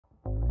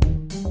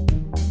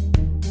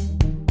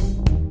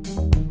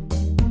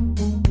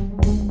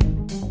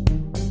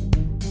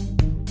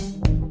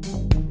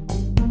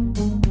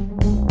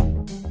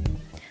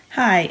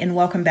Hi, and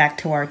welcome back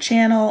to our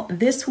channel.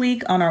 This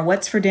week on our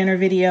What's for Dinner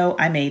video,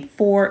 I made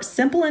 4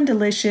 simple and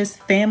delicious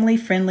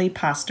family-friendly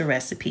pasta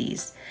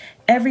recipes.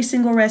 Every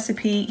single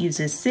recipe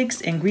uses 6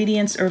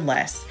 ingredients or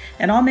less,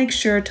 and I'll make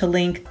sure to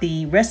link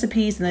the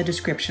recipes in the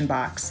description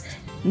box.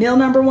 Meal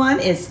number 1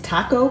 is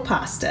taco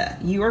pasta.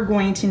 You are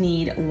going to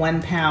need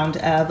 1 pound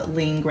of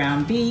lean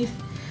ground beef,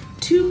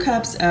 2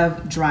 cups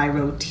of dry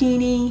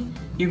rotini.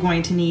 You're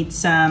going to need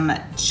some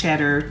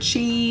cheddar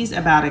cheese,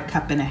 about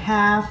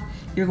 1.5 cups.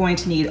 You're going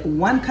to need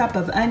 1 cup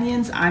of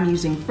onions. I'm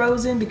using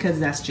frozen because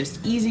that's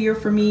just easier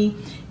for me.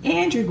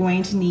 And you're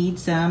going to need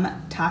some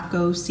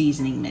taco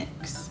seasoning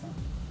mix.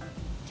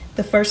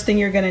 The first thing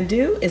you're gonna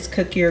do is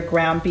cook your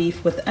ground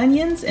beef with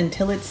onions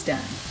until it's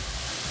done.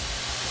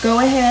 Go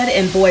ahead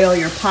and boil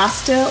your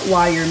pasta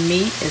while your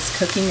meat is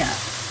cooking up.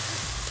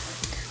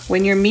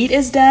 When your meat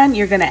is done,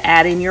 you're gonna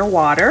add in your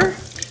water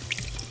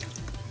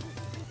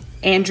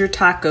and your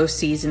taco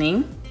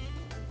seasoning.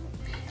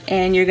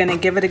 And you're gonna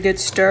give it a good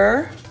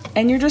stir.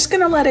 And you're just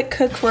gonna let it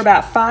cook for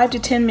about 5 to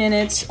 10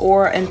 minutes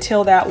or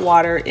until that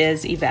water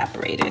is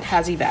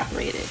has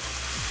evaporated.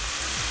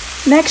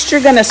 Next, you're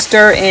gonna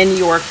stir in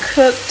your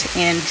cooked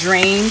and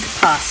drained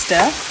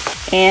pasta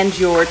and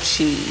your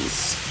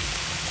cheese.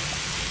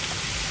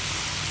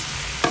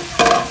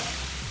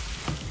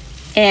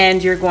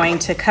 And you're going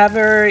to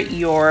cover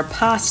your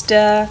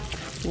pasta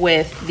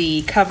with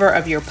the cover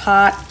of your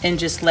pot and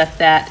just let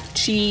that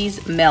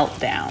cheese melt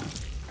down.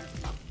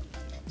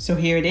 So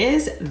here it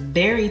is,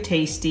 very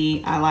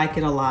tasty. I like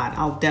it a lot.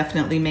 I'll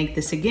definitely make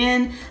this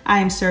again. I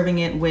am serving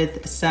it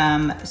with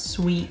some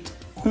sweet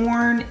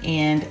corn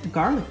and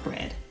garlic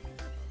bread.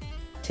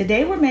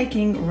 Today we're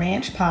making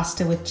ranch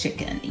pasta with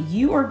chicken.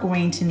 You are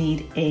going to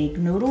need egg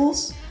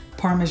noodles,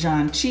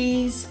 Parmesan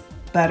cheese,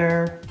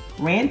 butter,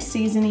 ranch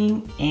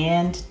seasoning,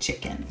 and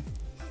chicken.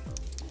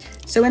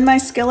 So in my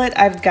skillet,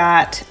 I've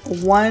got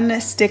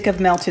 1 stick of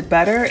melted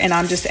butter and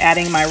I'm just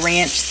adding my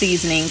ranch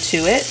seasoning to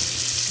it.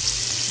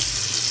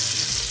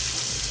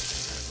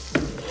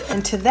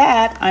 And to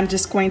that, I'm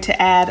just going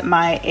to add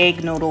my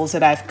egg noodles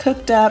that I've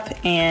cooked up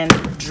and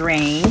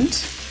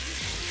drained.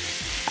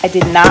 I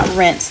did not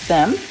rinse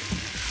them.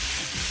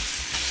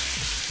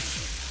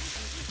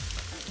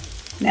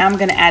 Now I'm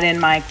gonna add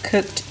in my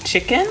cooked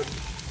chicken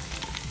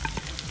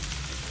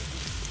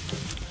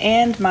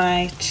and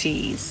my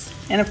cheese.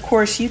 And of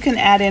course, you can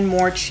add in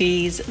more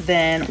cheese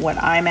than what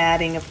I'm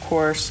adding, of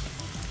course.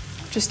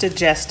 Just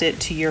adjust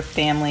it to your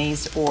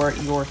family's or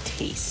your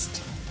taste.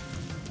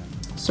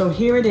 So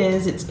here it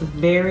is, it's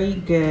very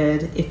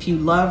good. If you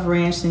love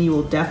ranch, then you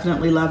will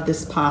definitely love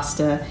this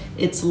pasta.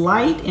 It's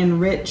light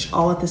and rich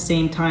all at the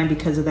same time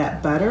because of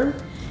that butter.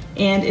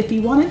 And if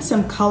you wanted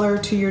some color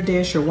to your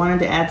dish or wanted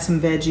to add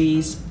some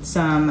veggies,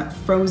 some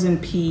frozen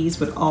peas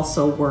would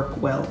also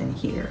work well in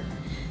here.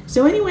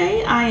 So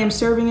anyway, I am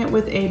serving it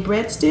with a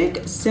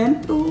breadstick.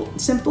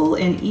 Simple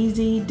and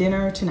easy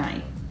dinner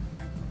tonight.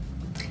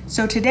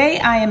 So today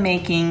I am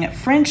making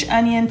French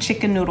onion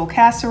chicken noodle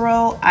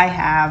casserole. I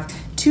have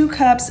 2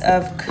 cups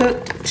of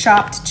cooked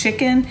chopped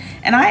chicken,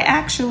 and I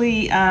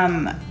actually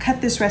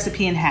cut this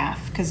recipe in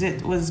half because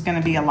it was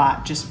gonna be a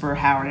lot just for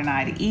Howard and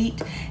I to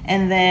eat.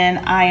 And then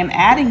I am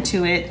adding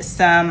to it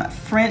some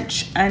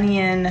French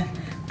onion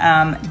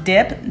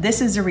dip.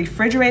 This is a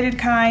refrigerated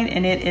kind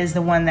and it is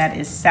the one that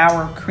is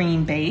sour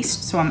cream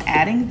based. So I'm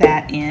adding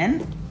that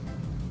in.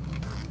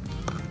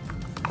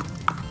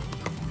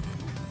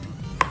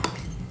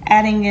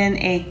 Adding in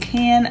a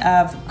can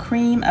of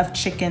cream of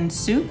chicken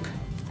soup.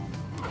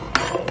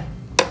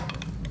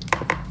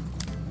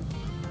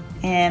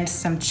 And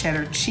some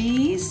cheddar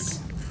cheese.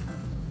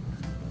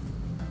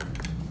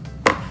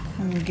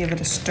 I'm gonna give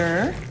it a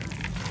stir.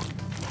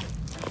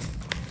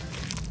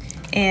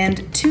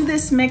 And to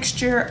this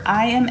mixture,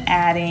 I am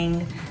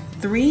adding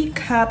 3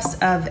 cups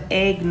of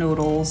egg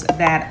noodles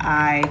that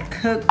I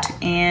cooked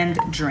and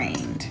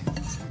drained.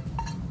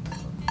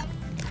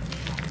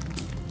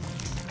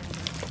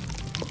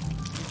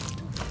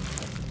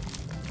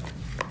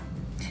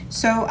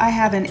 So I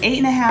have an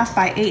 8.5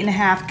 by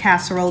 8.5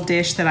 casserole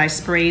dish that I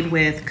sprayed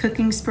with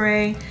cooking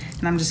spray,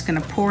 and I'm just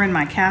gonna pour in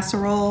my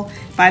casserole.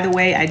 By the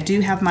way, I do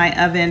have my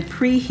oven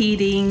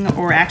preheating,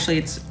 or actually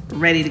it's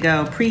ready to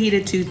go,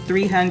 preheated to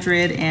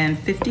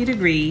 350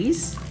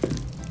 degrees.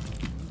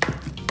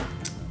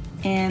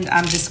 And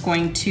I'm just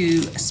going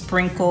to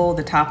sprinkle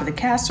the top of the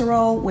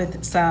casserole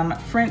with some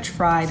French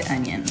fried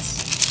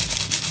onions.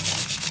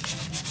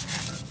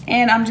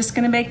 And I'm just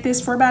gonna bake this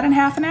for about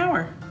half an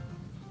hour.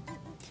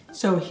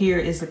 So here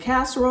is the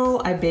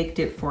casserole. I baked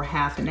it for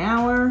half an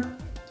hour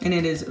and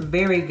it is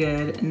very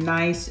good,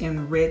 nice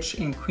and rich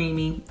and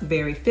creamy,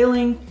 very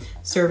filling.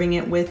 Serving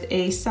it with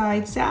a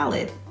side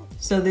salad.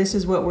 So this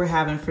is what we're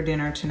having for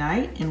dinner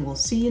tonight, and we'll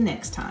see you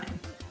next time.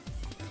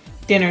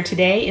 Dinner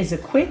today is a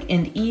quick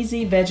and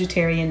easy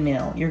vegetarian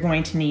meal. You're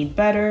going to need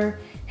butter,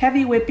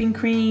 heavy whipping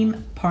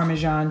cream,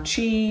 Parmesan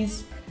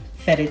cheese,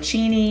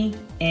 fettuccine,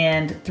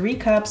 and 3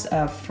 cups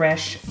of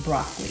fresh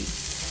broccoli.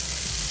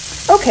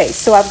 Okay,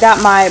 so I've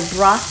got my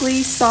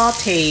broccoli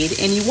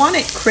sauteed, and you want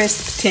it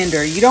crisp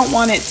tender. You don't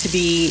want it to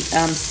be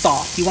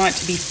soft. You want it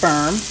to be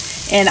firm.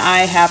 And I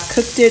have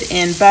cooked it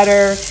in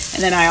butter,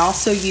 and then I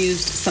also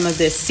used some of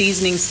this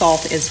seasoning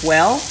salt as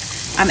well.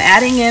 I'm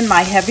adding in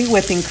my heavy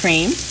whipping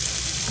cream.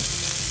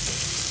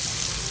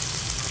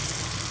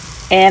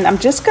 And I'm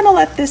just gonna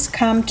let this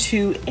come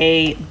to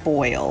a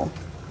boil.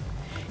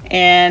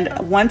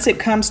 And once it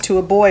comes to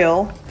a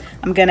boil,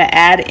 I'm gonna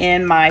add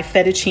in my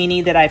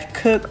fettuccine that I've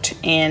cooked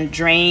and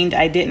drained.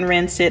 I didn't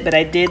rinse it, but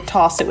I did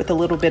toss it with a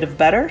little bit of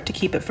butter to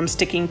keep it from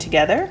sticking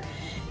together.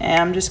 And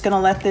I'm just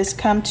gonna let this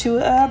come to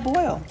a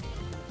boil.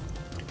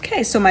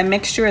 Okay, so my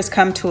mixture has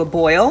come to a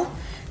boil.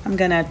 I'm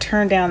gonna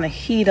turn down the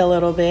heat a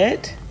little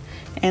bit,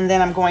 and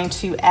then I'm going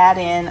to add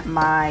in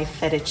my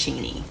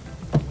fettuccine.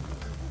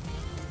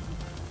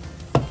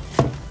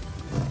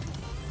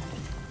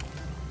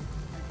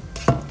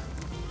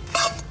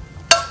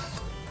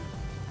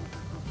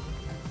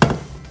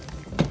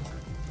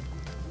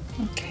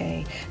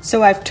 Okay,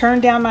 so I've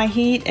turned down my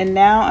heat, and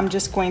now I'm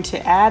just going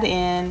to add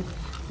in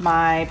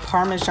my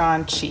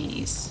Parmesan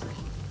cheese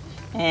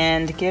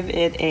and give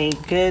it a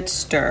good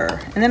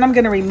stir. And then I'm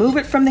gonna remove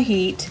it from the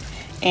heat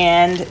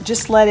and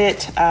just let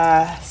it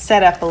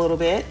set up a little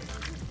bit.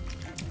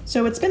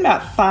 So it's been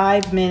about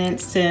 5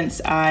 minutes since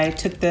I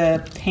took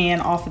the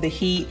pan off of the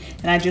heat,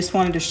 and I just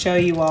wanted to show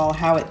you all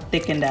how it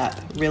thickened up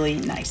really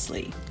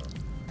nicely.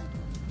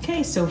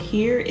 Okay, so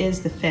here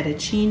is the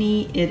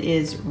fettuccine. It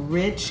is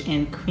rich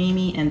and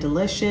creamy and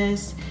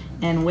delicious.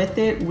 And with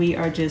it, we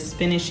are just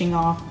finishing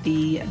off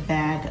the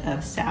bag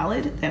of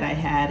salad that I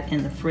had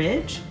in the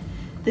fridge.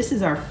 This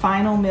is our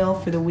final meal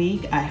for the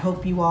week. I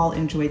hope you all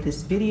enjoyed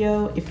this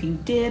video. If you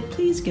did,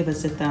 please give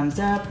us a thumbs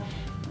up.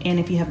 And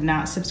if you have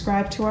not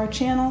subscribed to our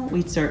channel,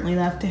 we'd certainly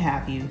love to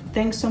have you.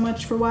 Thanks so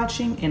much for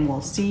watching, and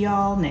we'll see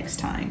y'all next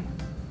time.